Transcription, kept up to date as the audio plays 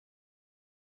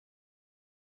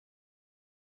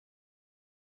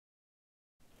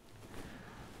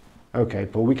Okay,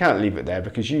 Paul, we can't leave it there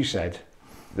because you said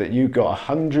that you got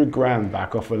 100 grand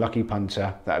back off a lucky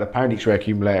punter that had a pound each way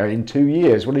accumulator in 2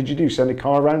 years. What did you do? Send a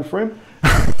car around for him?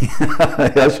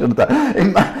 I should have done.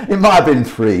 It might have been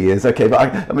 3 years, okay, but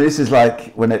I mean, this is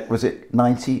like when it was it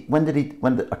 90. I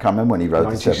can't remember when he wrote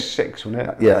 96, wasn't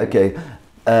it? Yeah, okay.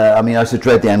 I mean, I used to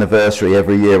dread the anniversary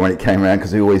every year when it came around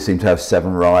because he always seemed to have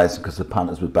 7 rides because the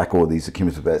punters would back all these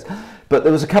accumulative bets. But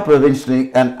there was a couple of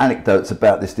interesting anecdotes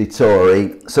about this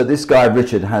Dettori. So this guy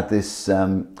Richard had this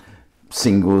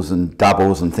singles and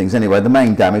doubles and things. Anyway, the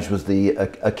main damage was the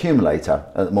accumulator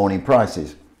at the morning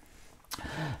prices.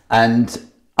 And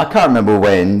I can't remember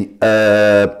when,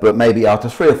 but maybe after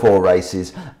 3 or 4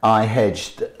 races, I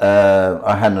hedged.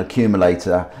 I had an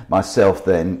accumulator myself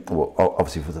then, well,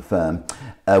 obviously for the firm,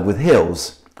 with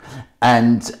Hills.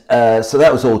 And so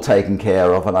that was all taken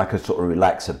care of and I could sort of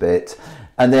relax a bit.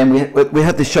 And then we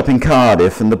had this shop in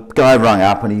Cardiff and the guy rang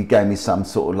up and he gave me some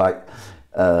sort of like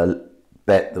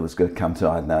bet that was going to come to,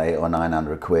 I don't know, 800 or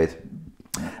 900 quid.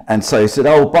 And so he said,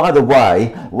 oh, by the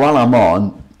way, while I'm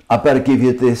on, I better give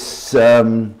you this,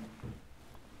 it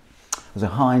was a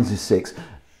Heinz 6.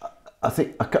 I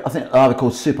think either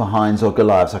called Super Heinz or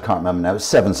Goliaths, I can't remember now. It was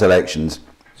 7 selections.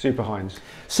 Super Heinz.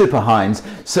 Super Heinz.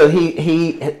 So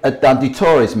he had done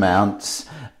Dettori's mounts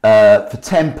for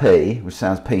 10p, which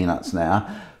sounds peanuts now.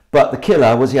 But the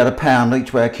killer was he had a pound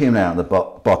each way accumulator on the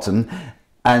bottom.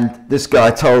 And this guy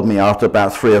told me after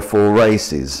about 3 or 4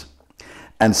 races.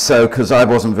 And so, because I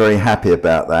wasn't very happy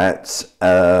about that,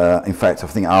 in fact, I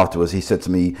think afterwards he said to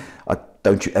me,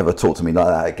 don't you ever talk to me like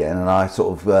that again. And I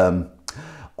sort of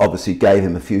obviously gave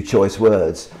him a few choice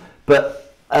words.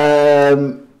 But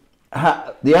the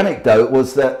anecdote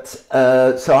was that,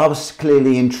 so I was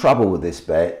clearly in trouble with this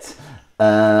bet.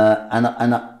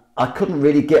 And I couldn't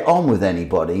really get on with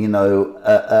anybody, you know,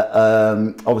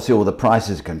 obviously all the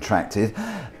prices contracted.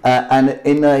 And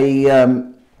in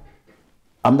a,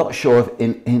 I'm not sure if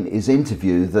in his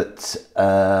interview that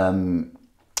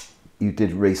you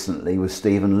did recently with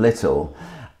Stephen Little,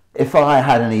 if I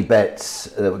had any bets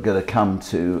that were going to come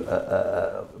to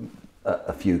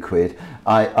a few quid,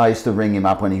 I used to ring him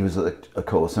up when he was at a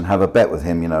course and have a bet with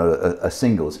him, you know, a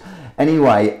singles.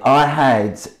 Anyway, I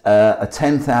had a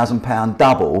 £10,000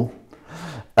 double,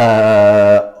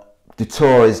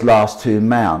 Dettori's last 2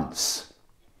 mounts.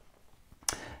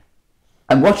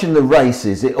 And watching the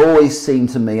races, it always seemed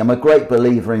to me, I'm a great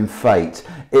believer in fate,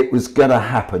 it was going to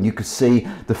happen. You could see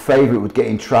the favourite would get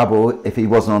in trouble if he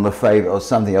wasn't on the favourite or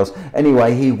something else.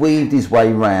 Anyway, he weaved his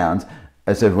way round,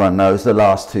 as everyone knows, the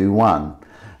last 2 won.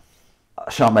 I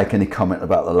shan't make any comment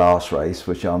about the last race,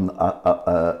 which I don't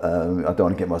want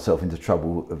to get myself into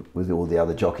trouble with all the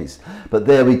other jockeys. But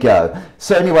there we go.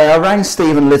 So anyway, I rang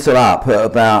Stephen Little up at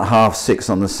about 6:30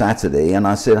 on the Saturday, and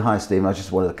I said, hi Stephen, I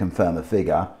just wanted to confirm a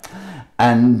figure.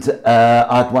 And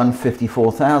I'd won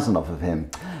 54,000 off of him.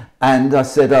 And I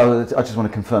said, oh, I just want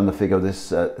to confirm the figure of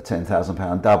this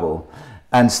 £10,000 double.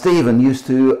 And Stephen used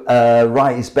to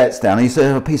write his bets down. He used to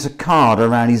have a piece of card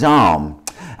around his arm.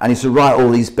 And he used to write all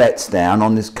these bets down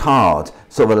on this card,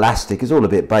 sort of elastic, it's all a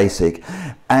bit basic.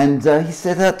 And he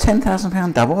said,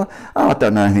 £10,000 double? Oh, I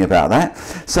don't know anything about that.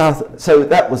 So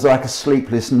that was like a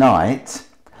sleepless night.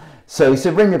 So he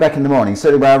said, ring me back in the morning. So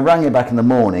anyway, I rang him back in the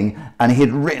morning and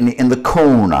he'd written it in the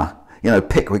corner, you know,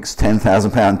 Pickwick's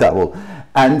 £10,000 double.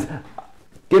 And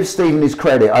give Stephen his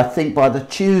credit, I think by the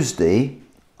Tuesday,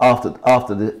 after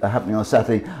the happening on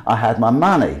Saturday, I had my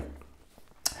money.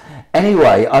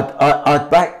 Anyway, I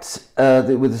backed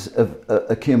with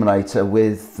accumulator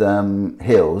with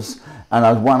Hills, and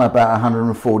I'd won about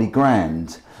 140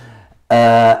 grand.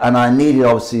 And I needed,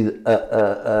 obviously,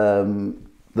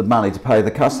 the money to pay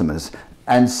the customers.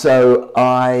 And so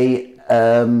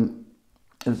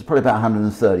it was probably about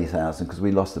 130,000 because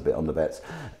we lost a bit on the bets.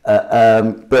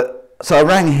 So I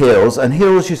rang Hills, and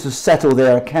Hills used to settle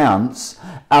their accounts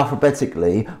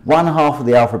alphabetically, one half of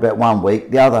the alphabet one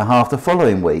week, the other half the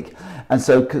following week. And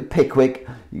so Pickwick,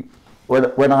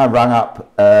 when I rang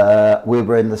up, we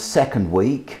were in the 2nd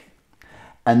week.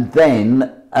 And then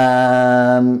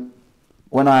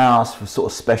when I asked for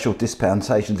sort of special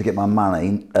dispensation to get my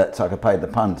money so I could pay the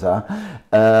punter,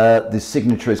 the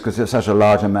signatories, because it was such a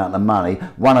large amount of money,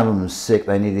 one of them was sick,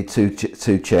 they needed two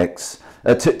checks.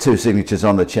 2 signatures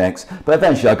on the checks, but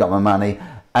eventually I got my money.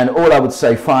 And all I would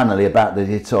say finally about the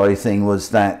Dettori thing was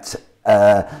that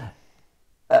at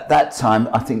that time,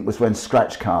 I think was when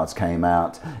scratch cards came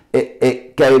out,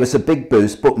 it gave us a big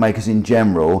boost, bookmakers in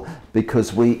general,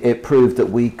 because it proved that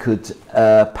we could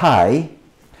pay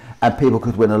and people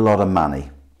could win a lot of money.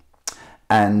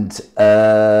 And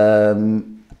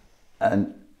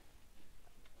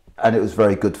it was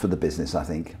very good for the business, I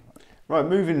think. Right,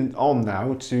 moving on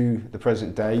now to the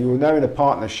present day. You're now in a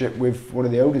partnership with one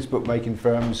of the oldest bookmaking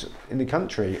firms in the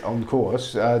country, on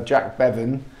course, Jack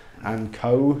Bevan and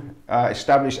Co.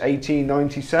 Established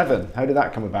 1897. How did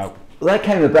that come about? Well, that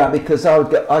came about because I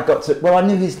got to, well, I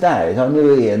knew his dad, I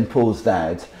knew Ian, Paul's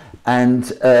dad, and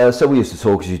so we used to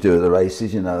talk as you do at the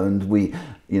races, you know, and we,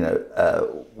 you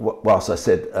know, whilst I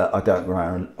said I don't go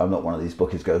around, I'm not one of these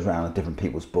bookies goes around at different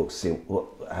people's books, see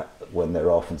when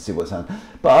they're off and see what's happening.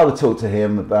 But I would talk to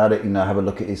him about it, you know, have a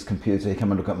look at his computer, he'd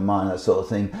come and look at mine, that sort of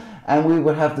thing. And we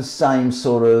would have the same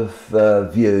sort of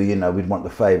view, you know, we'd want the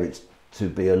favourites to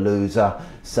be a loser,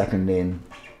 second in,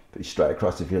 pretty straight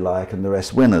across if you like, and the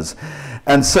rest winners.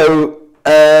 And so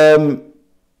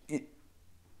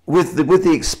with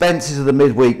the expenses of the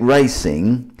midweek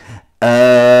racing,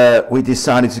 we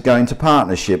decided to go into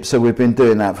partnership. So we've been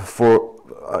doing that for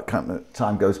I can't remember,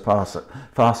 time goes fast,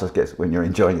 I guess, when you're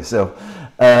enjoying yourself,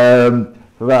 for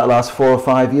about the last 4 or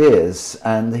 5 years.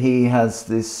 And he has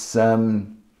this,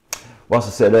 whilst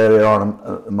I said earlier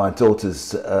on, my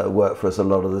daughters work for us a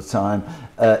lot of the time.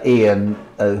 Ian,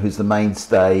 who's the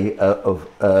mainstay of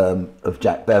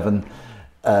Jack Bevan,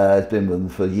 has been with them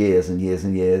for years and years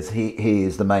and years. He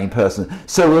is the main person.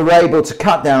 So we're able to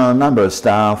cut down on a number of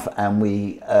staff, and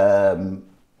we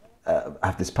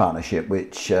have this partnership,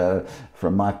 which,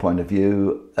 from my point of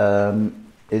view,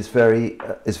 is very.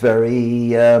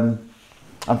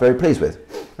 I'm very pleased with.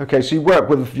 Okay, so you work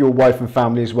with your wife and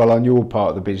family as well on your part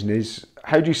of the business.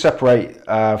 How do you separate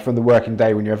from the working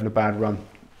day when you're having a bad run?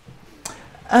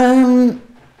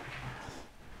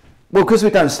 Well, because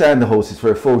we don't stand the horses for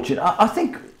a fortune, I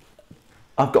think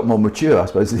I've got more mature, I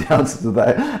suppose, is the answer to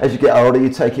that. As you get older, you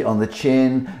take it on the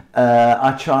chin.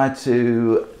 I try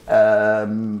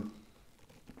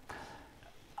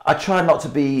not to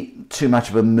be too much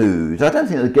of a mood. I don't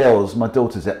think the girls, my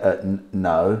daughters,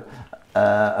 know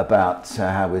about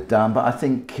how we're done, but I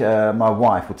think my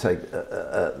wife will take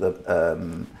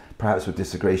perhaps would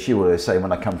disagree. She will always say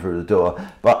when I come through the door,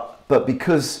 but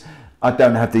because I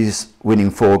don't have these winning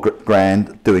 4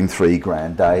 grand, doing 3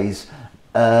 grand days,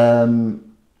 I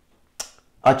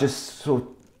just sort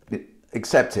of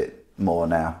accept it more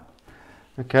now.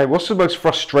 Okay, what's the most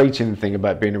frustrating thing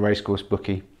about being a racecourse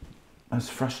bookie?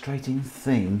 Most frustrating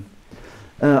thing?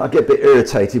 I get a bit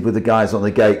irritated with the guys on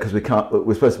the gate because we're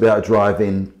supposed to be able to drive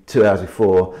in 2 hours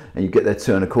before, and you get there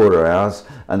 2.25 hours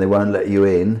and they won't let you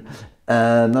in.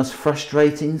 Most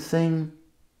frustrating thing?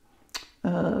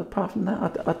 Apart from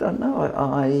that, I don't know.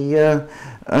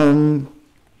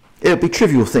 It'll be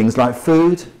trivial things like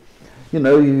food. You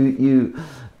know,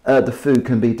 the food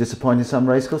can be disappointing. Some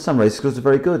racecourses are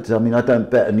very good. I mean, I don't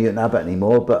bet at Newton Abbot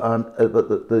anymore, but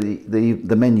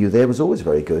the menu there was always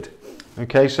very good.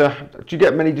 Okay, so do you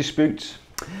get many disputes?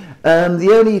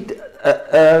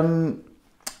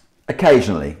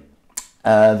 Occasionally.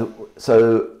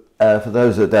 For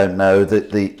those that don't know,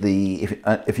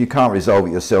 if you can't resolve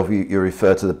it yourself, you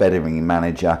refer to the betting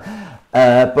manager.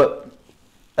 But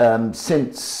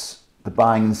since the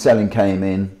buying and selling came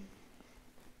in,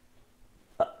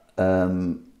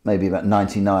 maybe about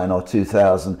 99 or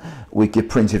 2000, we give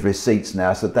printed receipts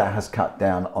now, so that has cut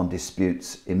down on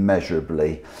disputes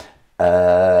immeasurably.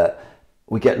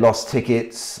 We get lost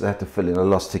tickets. They have to fill in a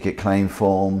lost ticket claim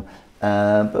form.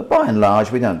 But by and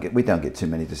large, we don't get too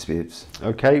many disputes.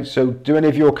 Okay, so do any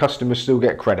of your customers still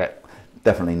get credit?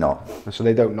 Definitely not. So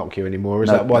they don't knock you anymore. Is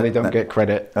that why they don't get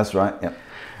credit? That's right. Yeah.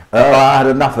 I had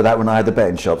enough of that when I had the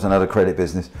betting shops and had a credit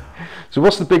business. So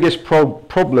what's the biggest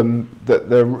problem that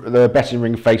the betting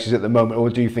ring faces at the moment, or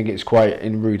do you think it's quite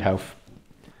in rude health?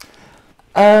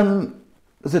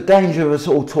 There's a danger of us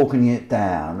all talking it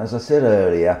down. As I said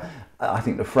earlier, I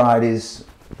think the Fridays,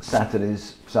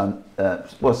 Saturdays,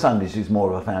 Sundays is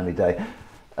more of a family day.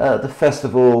 The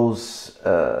festivals,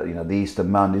 the Easter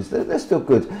Mondays, they're still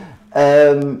good.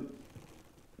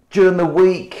 During the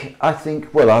week, I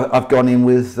think, I've gone in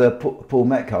with Paul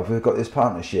Metcalf. We've got this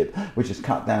partnership, which has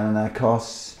cut down on our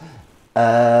costs.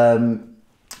 I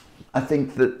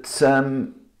think that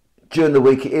during the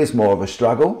week it is more of a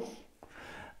struggle.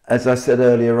 As I said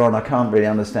earlier on, I can't really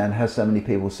understand how so many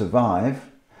people survive.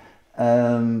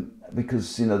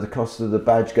 Because the cost of the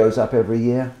badge goes up every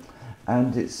year,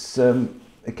 and it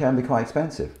can be quite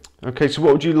expensive. Okay, so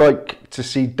what would you like to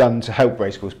see done to help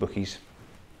racecourse bookies?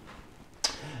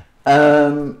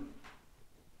 We've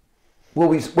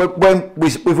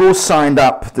all signed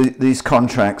up these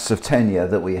contracts of tenure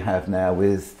that we have now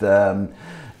with the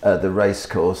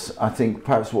racecourse. I think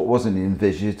perhaps what wasn't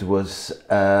envisaged was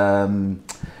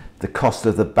the cost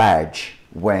of the badge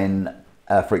when.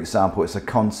 For example, it's a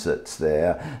concert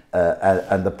there,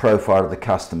 and the profile of the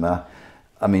customer.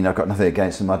 I mean, I've got nothing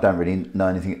against them. I don't really know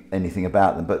anything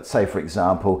about them. But say, for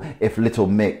example, if Little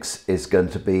Mix is going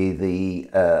to be the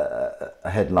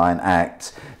headline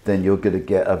act, then you're going to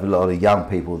get a lot of young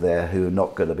people there who are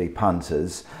not going to be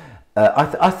punters.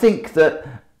 I think that,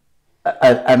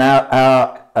 and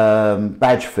our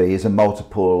badge fee is a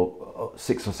multiple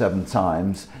 6 or 7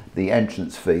 times the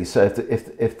entrance fee. So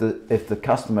if the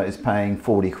customer is paying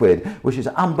 40 quid, which is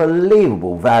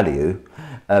unbelievable value.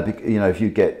 You know, if you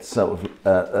get sort of,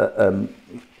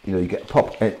 you know, you get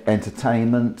pop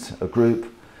entertainment, a group,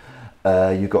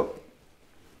 you've got,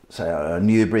 say, a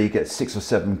Newbury, you get 6 or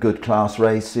 7 good class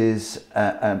races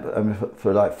and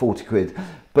for like 40 quid.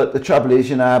 But the trouble is,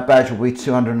 you know, our badge will be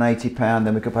 £280,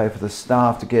 then we could pay for the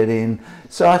staff to get in.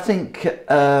 So I think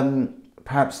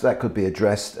perhaps that could be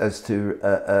addressed as to,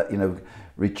 you know,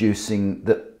 reducing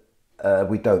the,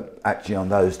 we don't actually on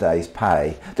those days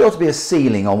pay. There ought to be a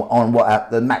ceiling on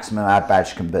what the maximum our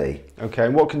badge can be. Okay,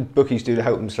 and what can bookies do to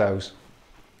help themselves?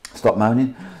 Stop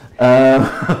moaning. And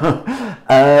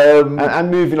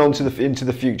moving on to into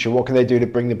the future, what can they do to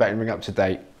bring the betting ring up to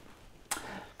date?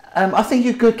 I think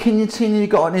you could continually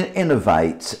got to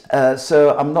innovate.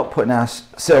 So I'm not putting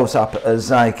ourselves up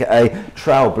as like a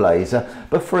trailblazer,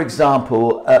 but for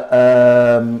example,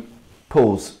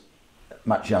 Paul's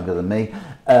much younger than me.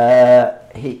 We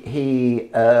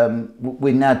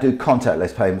now do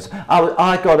contactless payments.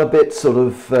 I got a bit sort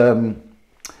of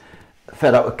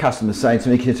fed up with customers saying to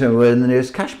me, "Can you tell me where the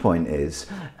nearest cash point is?"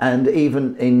 And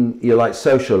even in your like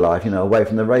social life, you know, away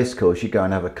from the racecourse, you go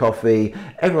and have a coffee.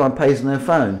 Everyone pays on their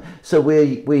phone, so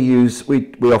we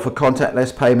offer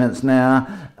contactless payments now,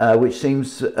 which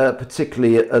seems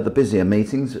particularly at the busier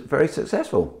meetings very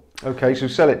successful. Okay, so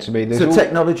sell it to me. So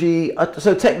technology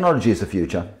is the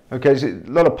future. Okay, so a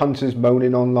lot of punters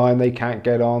moaning online, they can't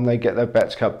get on, they get their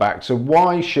bets cut back. So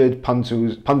why should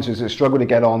punters that struggle to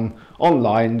get on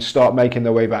online start making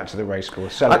their way back to the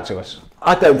racecourse? Sell it to us.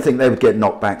 I don't think they would get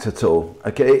knocked back at all.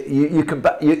 Okay, you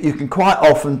can quite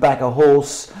often back a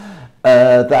horse.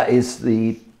 That is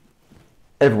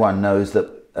everyone knows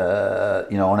that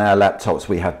you know, on our laptops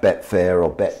we have Betfair or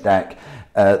BetDAC.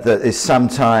 That is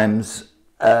sometimes.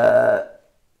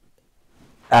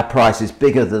 Our price is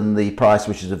bigger than the price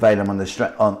which is available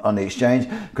on the exchange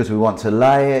because we want to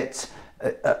lay it,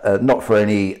 not for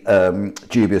any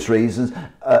dubious reasons,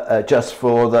 just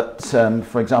for that.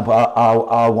 For example,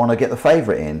 I want to get the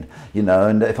favourite in, you know,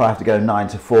 and if I have to go 9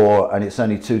 to 4 and it's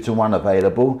only 2 to 1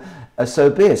 available,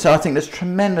 so be it. So I think there's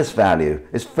tremendous value.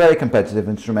 It's very competitive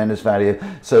and tremendous value.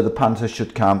 So the punters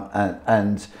should come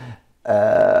and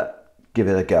give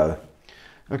it a go.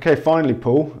 Okay, finally,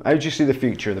 Paul, how do you see the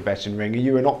future of the betting ring? Are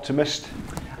you an optimist?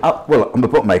 Well, I'm a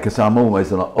bookmaker, so I'm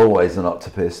always an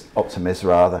optimist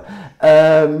rather.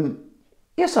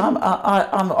 Yes, I'm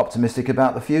optimistic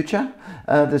about the future.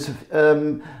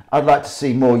 I'd like to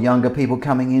see more younger people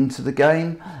coming into the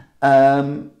game.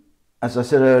 As I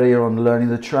said earlier, on learning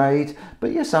the trade.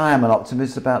 But yes, I am an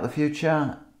optimist about the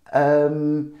future.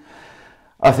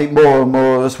 I think more and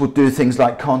more of us would do things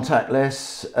like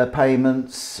contactless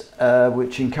payments,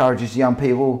 which encourages young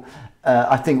people.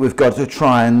 I think we've got to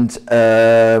try and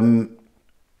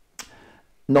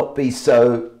not be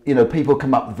so, you know, people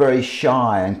come up very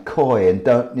shy and coy and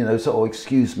don't, you know, sort of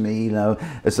excuse me, you know,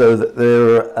 as though that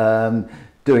they're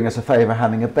doing us a favour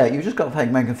having a bet. You've just got to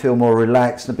make them feel more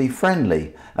relaxed and be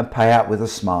friendly and pay out with a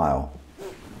smile.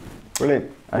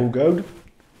 Brilliant. All good.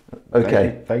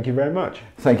 Okay. Thank you very much.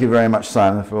 Thank you very much,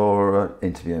 Simon, for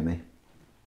interviewing me.